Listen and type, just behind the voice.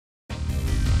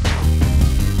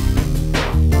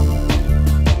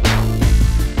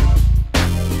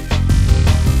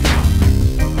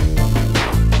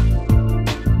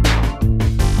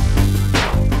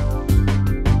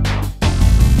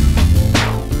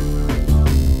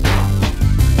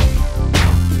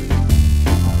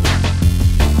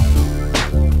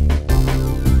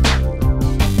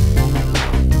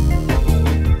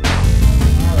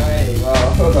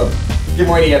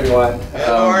morning, everyone. Good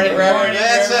morning, Reverend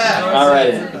Vincent. All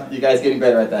right, you guys getting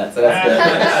better at that, so that's good.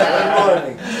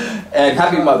 Good morning. And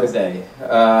happy Mother's Day.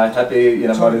 Happy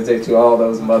Mother's Day to all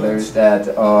those mothers that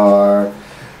are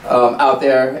out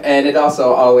there. And it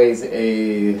also always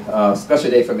a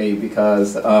special day for me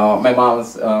because my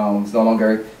mom's no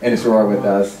longer in this world with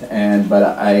us,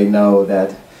 but I know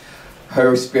that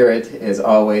her spirit is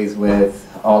always with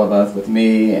all of us, with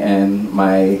me and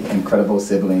my incredible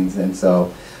siblings, and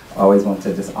so I always want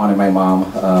to just honor my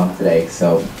mom today,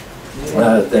 so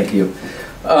thank you.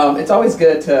 It's always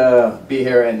good to be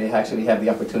here and to actually have the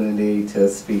opportunity to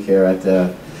speak here at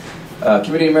the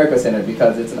Community America Center,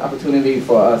 because it's an opportunity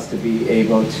for us to be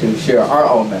able to share our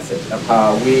own message of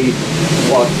how we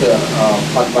want to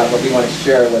talk about what we want to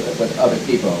share with other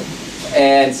people.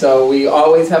 And so we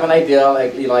always have an idea,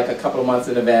 like a couple of months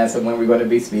in advance of when we're going to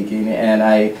be speaking. And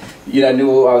I,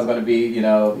 knew I was going to be,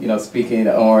 speaking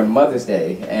on Mother's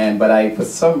Day. But for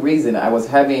some reason, I was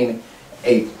having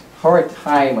a hard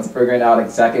time of figuring out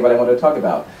exactly what I wanted to talk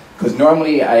about. Because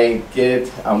normally I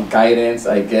get guidance,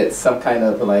 I get some kind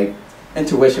of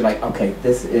intuition, okay,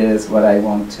 this is what I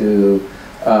want to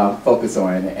focus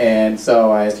on. And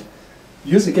so I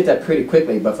usually get that pretty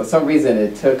quickly, but for some reason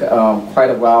it took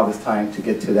quite a while this time to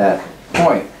get to that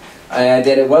point. And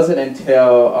then it wasn't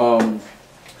until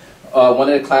one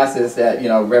of the classes that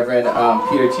Reverend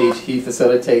Peter teach. He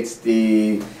facilitates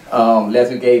the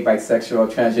lesbian, gay,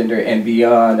 bisexual, transgender, and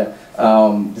beyond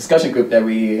discussion group that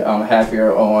we have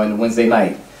here on Wednesday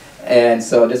night. And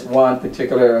so this one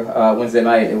particular Wednesday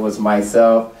night, it was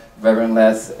myself, Reverend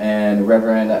Les, and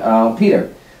Reverend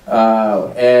Peter.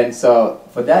 And so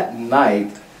for that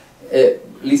night, at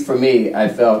least for me, I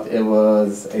felt it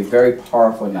was a very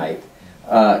powerful night.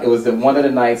 It was one of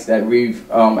the nights that we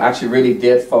actually really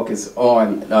did focus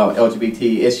on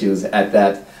LGBT issues at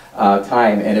that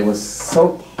time, and it was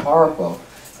so powerful.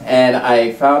 And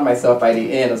I found myself by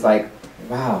the end, it was like,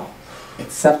 wow,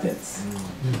 acceptance.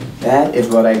 That is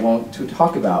what I want to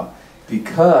talk about,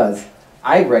 because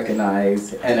I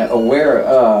recognize and am aware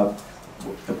of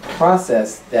the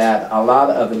process that a lot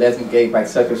of the lesbian, gay,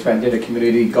 bisexual, transgender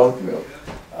community go through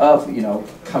of,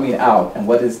 coming out, and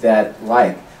what is that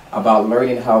like about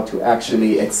learning how to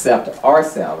actually accept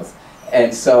ourselves.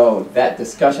 And so that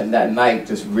discussion that night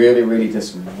just really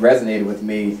just resonated with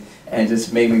me and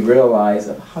just made me realize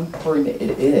of how important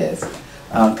it is,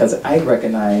 because I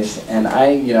recognize and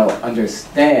I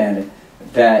understand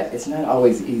that it's not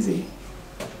always easy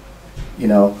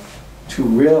to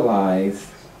realize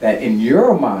that in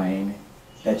your mind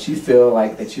that you feel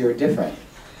like that you're different,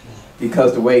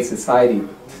 because the way society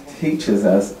teaches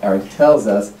us or tells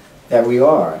us that we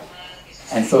are.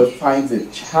 And so it finds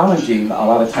it challenging a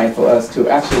lot of time for us to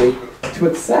actually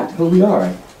accept who we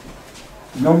are,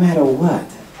 no matter what.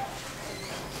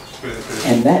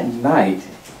 And that night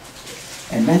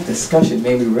and that discussion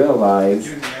made me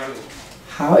realize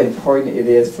how important it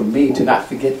is for me to not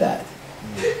forget that,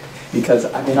 because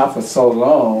I've been out for so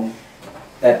long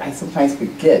that I sometimes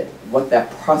forget what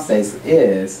that process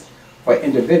is for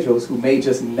individuals who may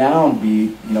just now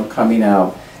be, coming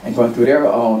out and going through their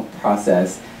own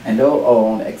process and their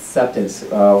own acceptance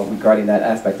regarding that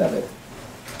aspect of it.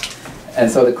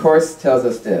 And so the Course tells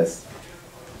us this: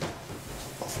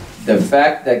 the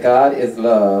fact that God is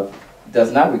love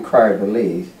does not require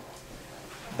belief,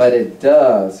 but it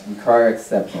does require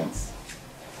acceptance.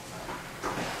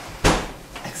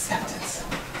 Acceptance.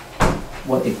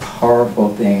 What a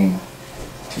powerful thing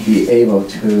to be able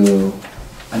to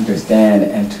understand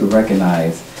and to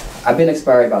recognize. I've been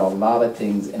inspired by a lot of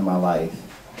things in my life.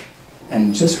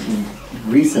 And just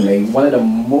recently, one of the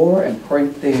more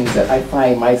important things that I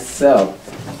find myself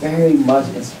very much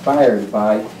inspired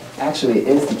by actually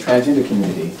is the transgender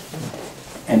community.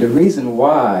 And the reason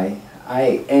why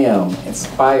I am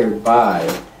inspired by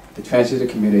the transgender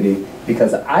community,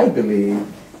 because I believe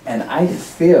and I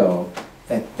feel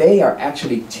that they are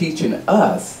actually teaching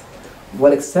us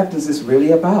what acceptance is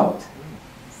really about.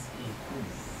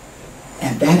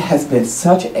 And that has been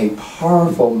such a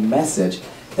powerful message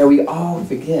that we all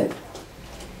forget.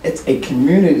 It's a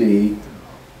community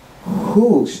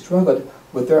who struggled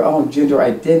with their own gender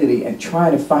identity and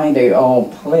trying to find their own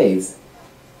place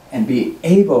and be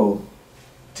able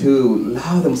to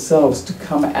allow themselves to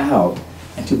come out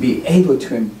and to be able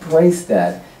to embrace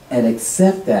that and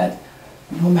accept that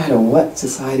no matter what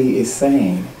society is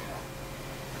saying.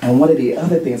 And one of the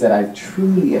other things that I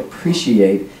truly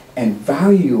appreciate and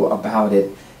value about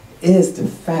it is the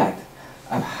fact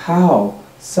of how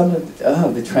some of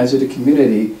the transgender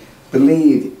community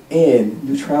believe in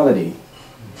neutrality.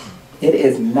 It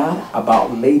is not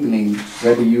about labeling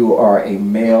whether you are a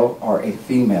male or a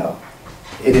female.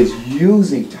 it is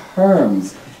using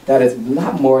terms that is a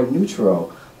lot more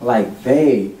neutral, like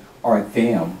they or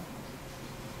them.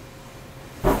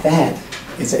 That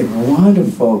is a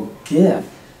wonderful gift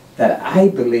that I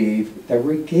believe that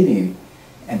we're getting,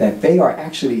 and that they are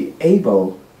actually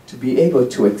able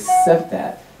to accept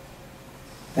that.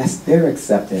 That's their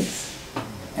acceptance.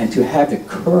 And to have the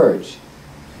courage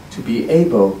to be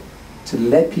able to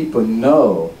let people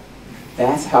know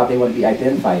that's how they want to be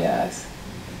identified as.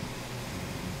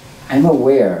 I'm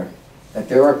aware that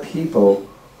there are people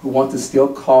who want to still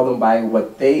call them by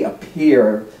what they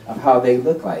appear of how they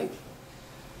look like.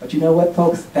 But you know what,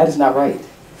 folks? That is not right.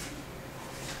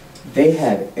 They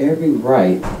have every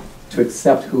right to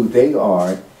accept who they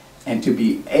are and to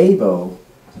be able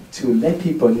to let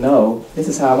people know this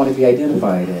is how I want to be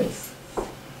identified as.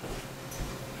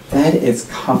 That is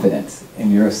confidence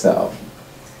in yourself.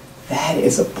 That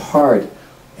is a part,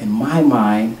 in my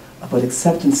mind, of what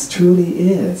acceptance truly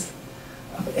is,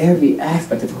 of every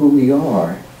aspect of who we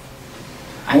are.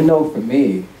 I know for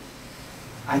me,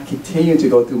 I continue to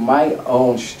go through my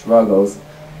own struggles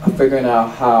of figuring out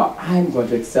how I'm going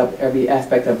to accept every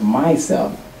aspect of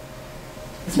myself.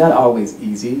 It's not always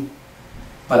easy,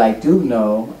 but I do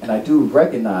know and I do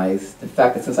recognize the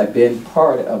fact that since I've been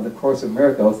part of the Course of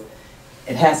Miracles,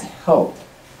 it has helped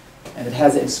and it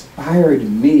has inspired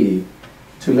me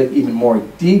to look even more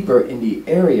deeper in the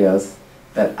areas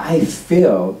that I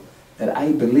feel, that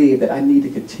I believe that I need to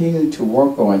continue to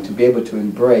work on, to be able to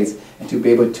embrace and to be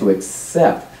able to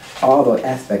accept all the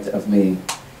aspects of me.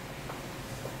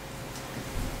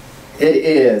 It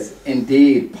is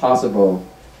indeed possible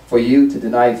for you to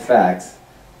deny facts,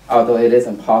 although it is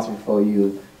impossible for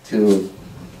you to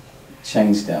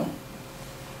change them.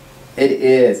 It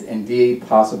is indeed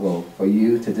possible for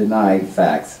you to deny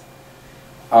facts,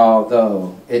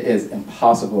 although it is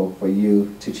impossible for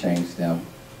you to change them.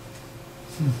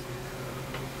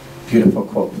 Beautiful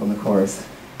quote from the Course.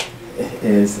 It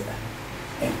is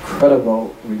an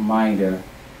incredible reminder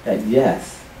that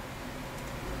yes,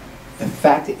 the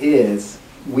fact is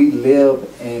we live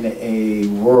in a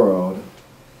world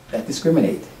that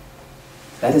discriminates.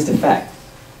 That is the fact.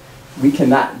 We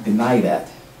cannot deny that.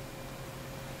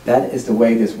 That is the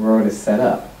way this world is set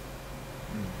up.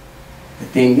 The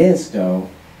thing is, though,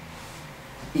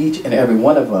 each and every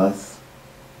one of us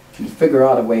can figure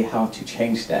out a way how to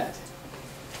change that.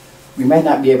 We might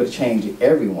not be able to change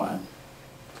everyone,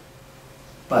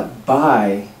 but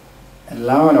by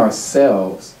allowing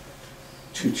ourselves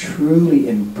to truly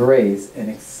embrace and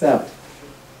accept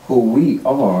who we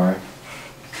are,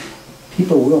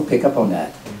 people will pick up on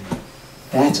that.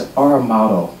 That's our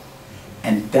model.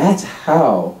 And that's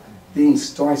how things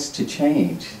starts to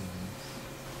change.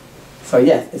 So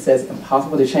yes, it says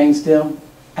impossible to change them.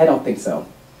 I don't think so.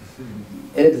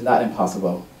 It is not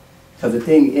impossible. Because the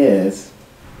thing is,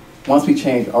 once we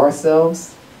change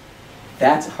ourselves,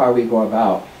 that's how we go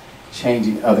about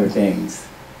changing other things.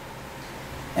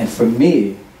 And for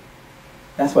me,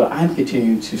 that's what I'm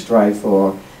continuing to strive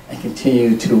for and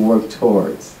continue to work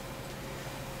towards.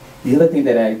 The other thing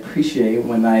that I appreciate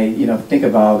when I think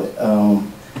about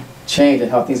change and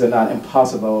how things are not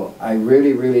impossible, I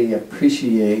really, really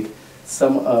appreciate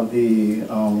some of the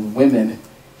women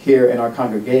here in our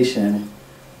congregation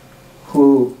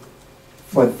who,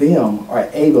 for them, are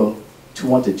able to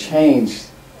want to change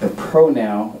the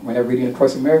pronoun when they're reading the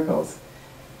Course in Miracles.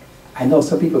 I know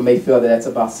some people may feel that that's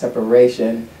about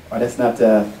separation or that's not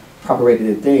the proper way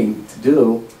to thing to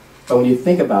do, but when you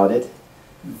think about it,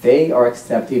 they are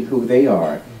accepting who they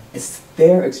are. It's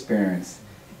their experience.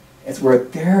 It's where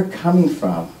they're coming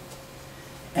from.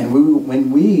 And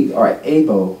when we are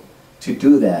able to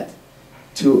do that,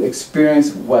 to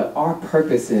experience what our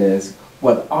purpose is,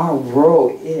 what our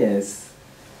role is,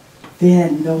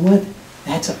 then you know what?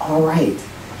 That's all right.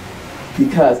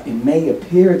 Because it may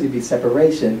appear to be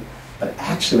separation, but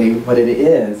actually what it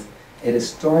is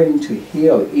starting to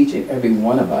heal each and every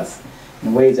one of us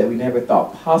in ways that we never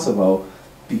thought possible,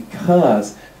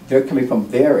 because they're coming from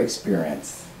their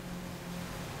experience.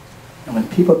 And when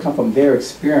people come from their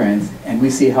experience and we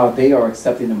see how they are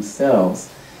accepting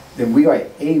themselves, then we are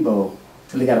able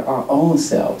to look at our own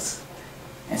selves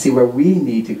and see where we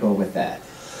need to go with that.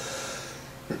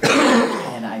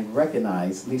 And I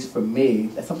recognize, at least for me,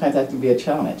 that sometimes that can be a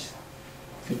challenge.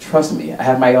 Because trust me, I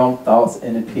have my own thoughts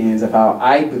and opinions of how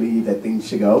I believe that things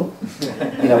should go,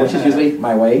 which is usually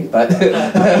my way, but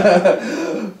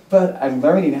but I'm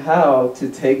learning how to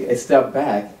take a step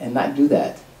back and not do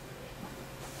that.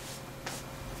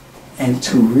 And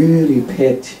to really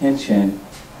pay attention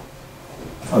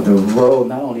of the role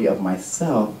not only of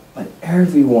myself, but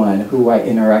everyone who I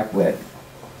interact with.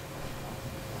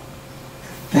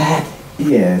 that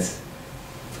is,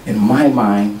 in my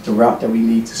mind, the route that we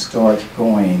need to start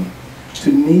going,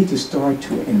 to start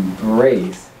to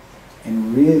embrace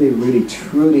and really, really,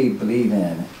 truly believe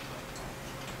in.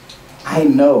 I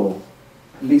know,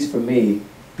 at least for me,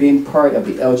 being part of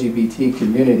the LGBT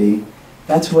community,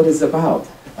 that's what it's about,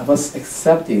 of us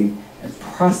accepting and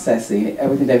processing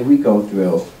everything that we go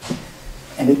through.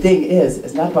 And the thing is,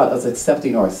 it's not about us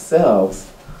accepting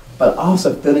ourselves, but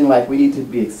also feeling like we need to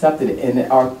be accepted in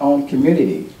our own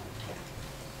community.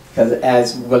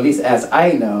 Because well, at least as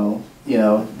I know,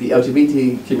 the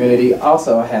LGBT community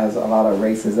also has a lot of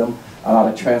racism, a lot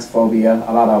of transphobia,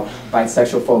 a lot of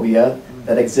bisexual phobia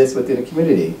that exists within the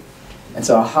community. And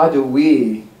so how do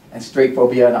we, and straight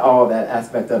phobia and all that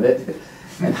aspect of it,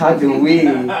 and how do we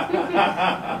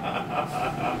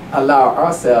allow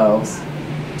ourselves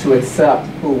to accept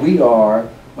who we are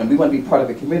when we want to be part of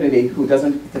a community who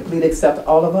doesn't completely accept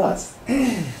all of us?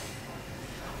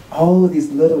 All of these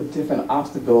little different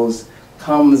obstacles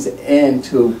comes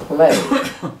into play.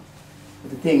 But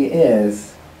the thing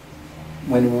is,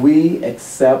 when we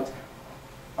accept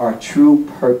our true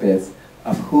purpose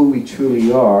of who we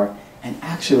truly are and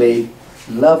actually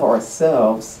love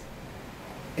ourselves,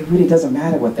 it really doesn't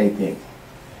matter what they think,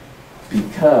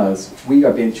 because we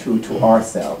are being true to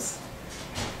ourselves.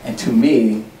 And to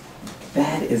me,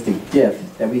 that is the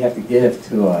gift that we have to give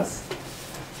to us,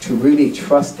 to really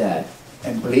trust that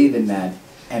and believe in that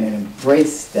and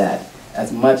embrace that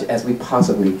as much as we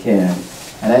possibly can.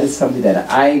 And that is something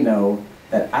that I know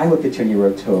that I will continue to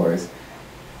work towards,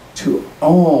 to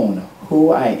own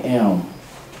who I am,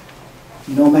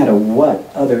 no matter what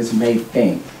others may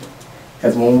think.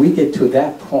 Because when we get to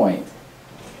that point,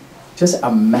 just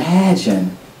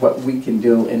imagine what we can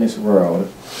do in this world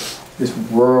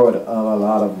of a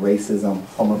lot of racism,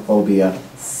 homophobia,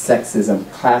 sexism,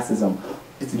 classism.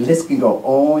 The list can go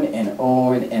on and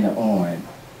on and on.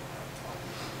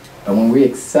 But when we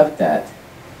accept that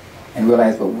and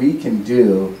realize what we can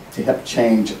do to help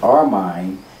change our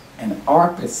mind and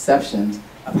our perceptions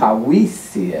of how we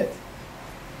see it,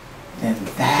 then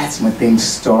that's when things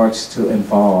starts to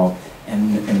evolve.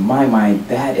 And in my mind,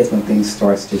 that is when things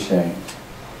starts to change.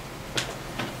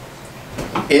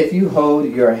 If you hold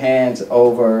your hands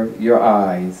over your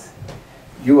eyes,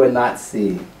 you will not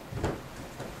see,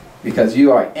 because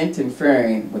you are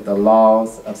interfering with the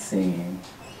laws of seeing.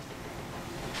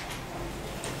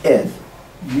 If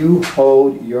you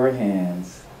hold your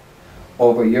hands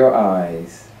over your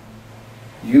eyes,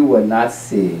 you will not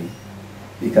see,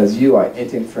 because you are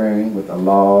interfering with the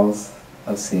laws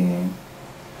of seeing.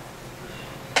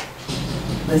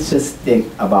 Let's just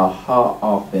think about how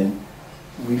often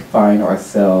we find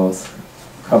ourselves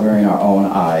covering our own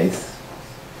eyes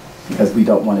because we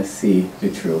don't want to see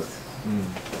the truth.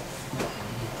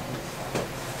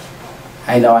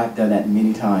 I know I've done that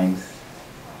many times.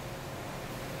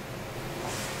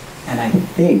 And I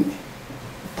think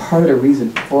part of the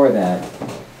reason for that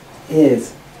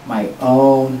is my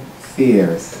own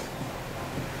fears.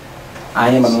 I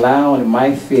am allowing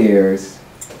my fears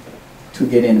to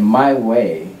get in my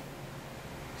way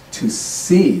to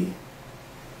see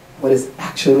what is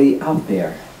actually out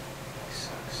there,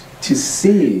 to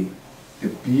see the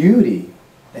beauty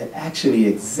that actually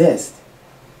exists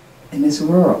in this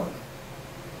world.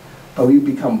 But we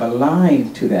become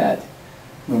blind to that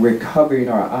when we're covering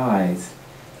our eyes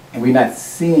and we're not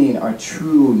seeing our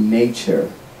true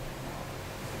nature.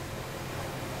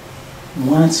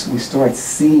 Once we start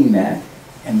seeing that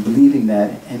and believing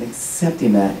that and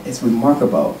accepting that, it's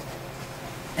remarkable.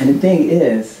 And the thing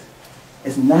is,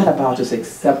 it's not about just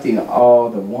accepting all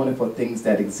the wonderful things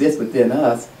that exist within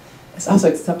us. It's also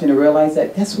accepting to realize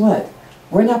that, guess what?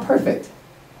 We're not perfect.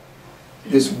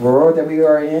 This world that we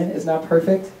are in is not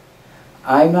perfect.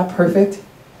 I'm not perfect.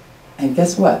 And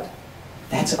guess what?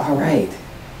 That's all right.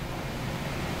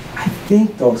 I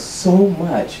think though so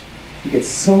much, we get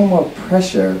so much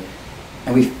pressure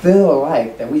and we feel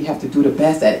like that we have to do the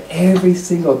best at every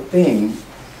single thing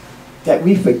that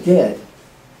we forget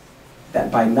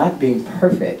that by not being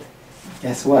perfect,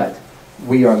 guess what?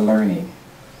 We are learning.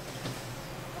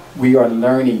 We are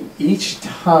learning each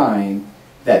time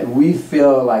that we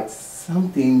feel like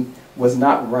something was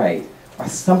not right, or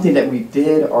something that we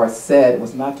did or said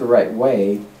was not the right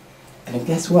way. And then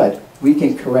guess what? We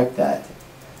can correct that.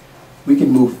 We can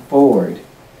move forward.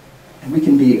 And we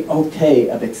can be okay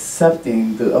of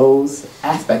accepting those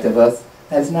aspects of us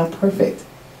that is not perfect.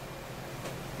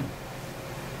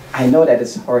 I know that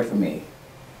it's hard for me.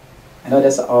 I know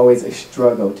that's always a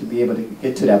struggle to be able to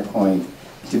get to that point,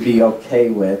 to be okay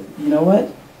with, you know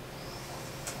what?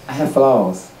 I have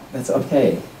flaws. That's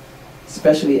okay.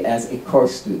 Especially as a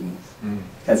course student.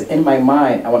 Because in my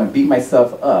mind, I want to beat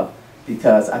myself up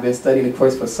because I've been studying the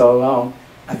course for so long.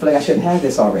 I feel like I should have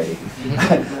this already.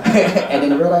 And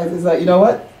then I realize it's like, you know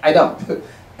what? I don't.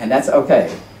 And that's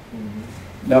okay.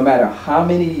 No matter how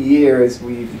many years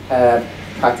we've had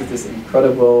practiced this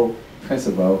incredible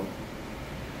principle,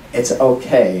 it's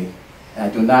okay. And I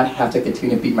do not have to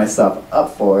continue to beat myself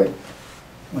up for it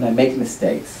when I make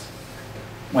mistakes.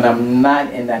 When I'm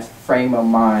not in that frame of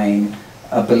mind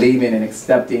of believing and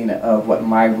accepting of what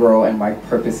my role and my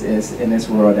purpose is in this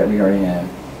world that we are in.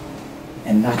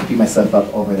 And not to beat myself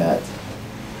up over that.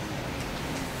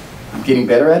 I'm getting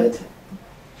better at it.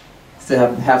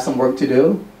 Still have some work to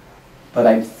do. But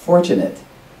I'm fortunate.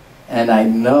 And I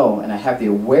know and I have the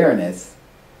awareness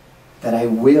that I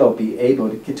will be able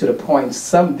to get to the point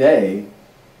someday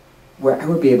where I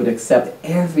will be able to accept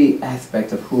every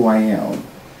aspect of who I am.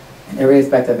 And every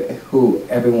aspect of who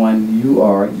everyone you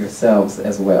are yourselves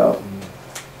as well.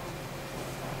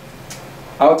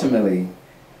 Ultimately,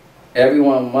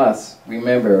 everyone must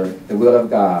remember the will of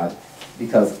God,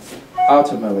 because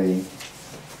ultimately,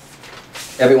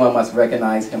 everyone must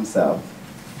recognize himself.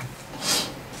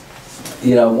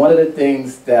 You know, one of the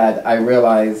things that I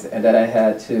realized and that I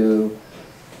had to,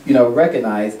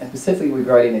 recognize, and specifically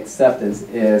regarding acceptance,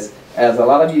 is, as a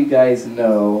lot of you guys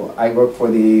know, I work for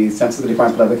the Centers for the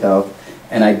Department of Public Health,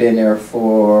 and I've been there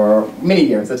for many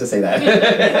years, let's just say that.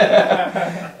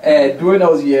 And during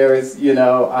those years,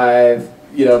 I've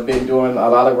been doing a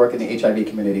lot of work in the HIV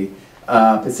community,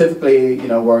 specifically,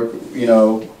 work,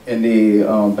 in the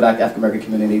Black African American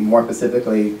community, more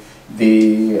specifically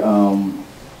the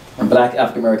Black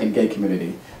African American gay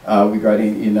community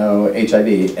regarding,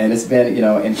 HIV, and it's been,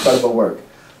 incredible work.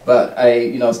 But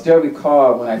I, still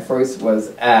recall when I first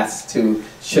was asked to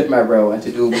shift my role and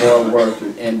to do more work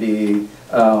in the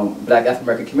Black African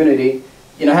American community,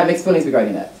 I had mixed feelings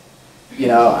regarding that.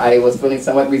 I was feeling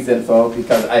somewhat resentful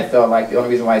because I felt like the only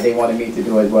reason why they wanted me to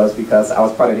do it was because I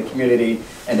was part of the community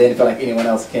and they didn't feel like anyone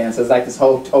else can. So it's like this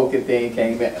whole token thing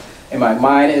came in my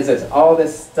mind. Is that all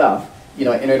this stuff,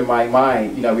 entered my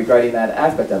mind, regarding that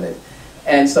aspect of it.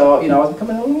 And so, I was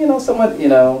becoming, somewhat,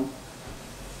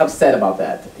 upset about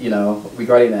that,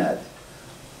 regarding that.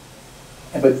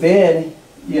 But then,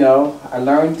 I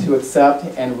learned to accept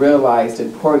and realize the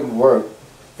important work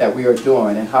that we are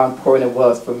doing and how important it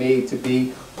was for me to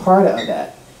be part of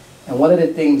that. And one of the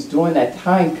things during that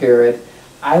time period,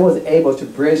 I was able to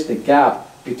bridge the gap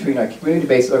between our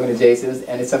community-based organizations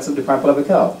and the Centers for the Department of Public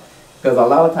Health. Because a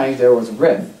lot of times there was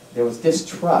rift, there was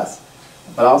distrust,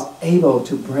 but I was able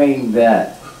to bring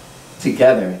that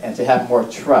together and to have more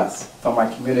trust from our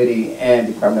community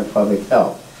and Department of Public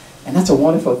Health. And that's a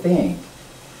wonderful thing.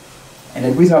 And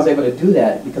the reason I was able to do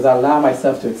that, because I allowed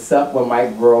myself to accept what my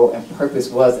role and purpose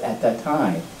was at that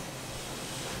time.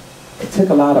 It took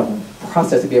a lot of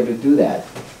process to be able to do that.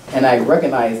 And I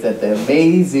recognized that the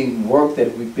amazing work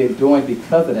that we've been doing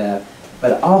because of that,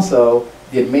 but also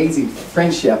the amazing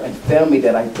friendship and family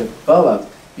that I developed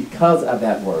because of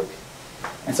that work.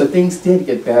 And so things did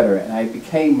get better, and I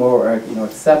became more,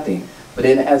 accepting. But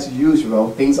then, as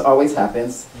usual, things always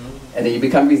happens, and then you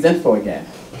become resentful again.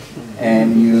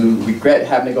 And you regret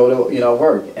having to go to,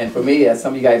 work. And for me, as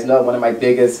some of you guys know, one of my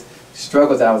biggest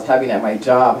struggles that I was having at my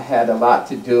job had a lot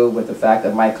to do with the fact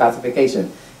of my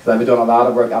classification. Because I've been doing a lot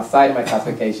of work outside of my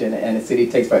classification, and the city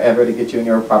takes forever to get you in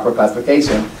your proper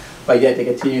classification, but yet they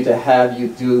continue to have you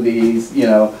do these,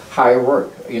 higher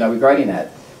work, regarding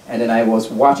that. And then I was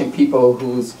watching people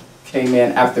who came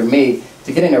in after me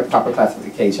to get in their proper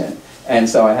classification. And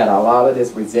so I had a lot of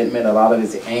this resentment, a lot of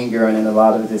this anger, and then a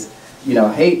lot of this,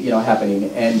 hate, happening.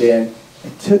 And then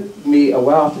it took me a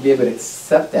while to be able to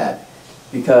accept that,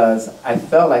 because I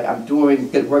felt like I'm doing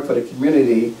good work for the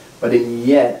community, but then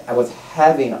yet I was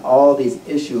having all these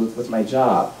issues with my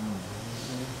job.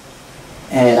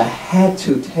 And I had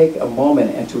to take a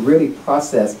moment and to really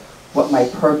process what my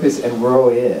purpose and role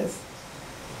is.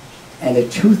 And the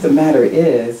truth of the matter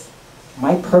is,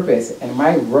 my purpose and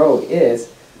my role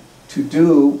is to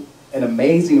do an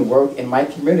amazing work in my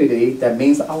community that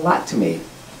means a lot to me.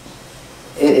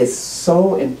 It is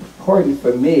so important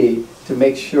for me to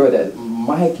make sure that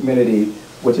my community,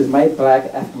 which is my Black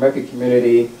African American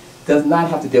community, does not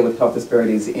have to deal with health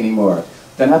disparities anymore.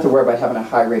 Don't have to worry about having a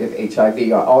high rate of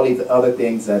HIV or all these other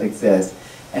things that exist.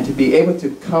 And to be able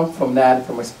to come from that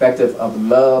from a perspective of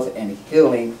love and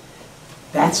healing,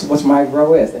 that's what my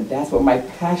role is, and that's what my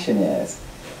passion is.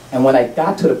 And when I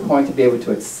got to the point to be able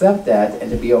to accept that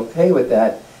and to be okay with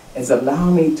that, it's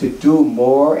allowing me to do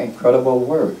more incredible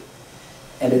work.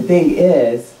 And the thing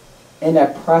is, in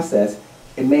that process,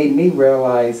 it made me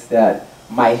realize that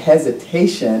my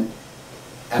hesitation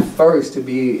at first, to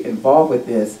be involved with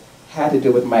this had to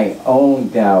do with my own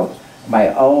doubt,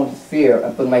 my own fear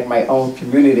of feeling like my own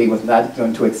community was not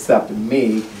going to accept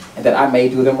me and that I may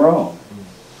do them wrong.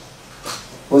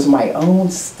 It was my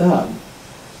own stuff.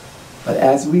 But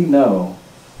as we know,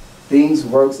 things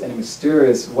work in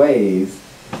mysterious ways,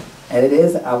 and it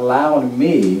is allowing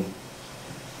me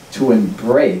to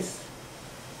embrace,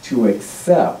 to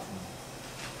accept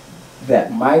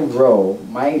that my role,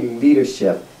 my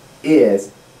leadership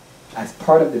is, as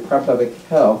part of the Department of Public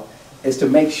Health, is to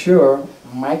make sure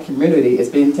my community is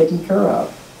being taken care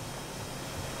of.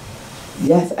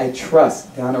 Yes, I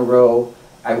trust down the road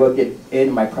I will get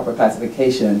in my proper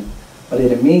classification, but in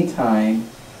the meantime,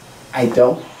 I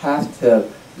don't have to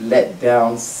let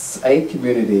down a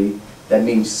community that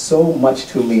means so much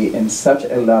to me in such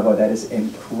a level that is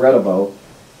incredible,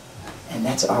 and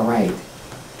that's all right.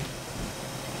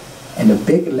 And the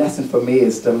big lesson for me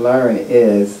is to learn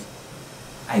is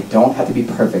I don't have to be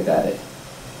perfect at it,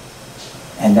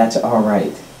 and that's all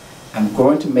right. I'm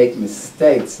going to make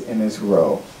mistakes in this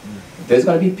role. There's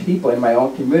going to be people in my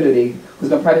own community who's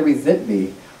going to try to resent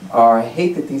me or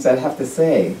hate the things I have to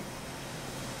say.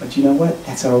 But you know what?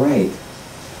 That's all right.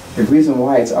 The reason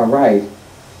why it's all right,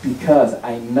 because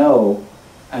I know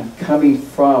I'm coming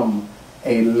from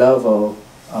a level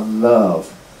of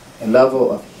love, a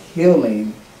level of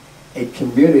healing, a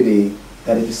community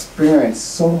that has experienced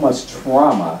so much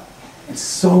trauma in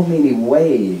so many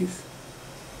ways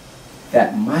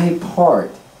that my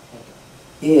part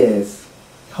is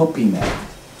helping that,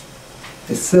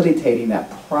 facilitating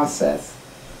that process,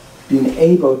 being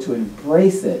able to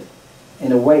embrace it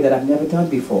in a way that I've never done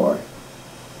before.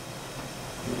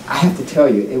 I have to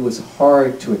tell you, it was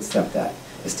hard to accept that.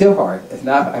 It's still hard.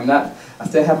 I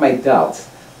still have my doubts.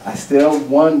 I still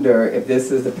wonder if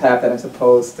this is the path that I'm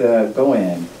supposed to go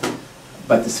in.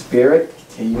 But the Spirit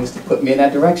continues to put me in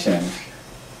that direction.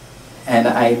 And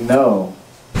I know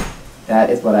that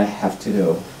is what I have to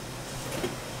do.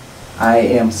 I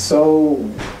am so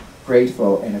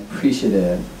grateful and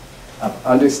appreciative of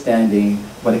understanding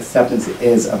what acceptance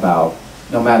is about,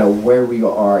 no matter where we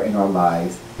are in our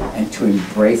lives, and to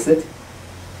embrace it,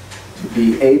 to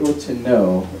be able to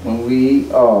know when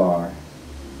we are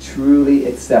truly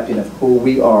accepting of who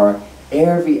we are,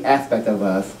 every aspect of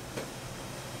us,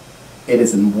 it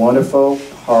is a wonderful,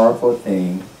 powerful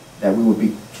thing that we will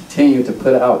continue to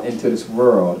put out into this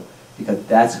world, because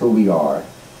that's who we are.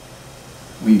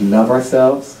 We love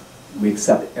ourselves, we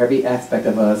accept every aspect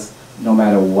of us, no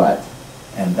matter what.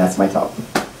 And that's my talk.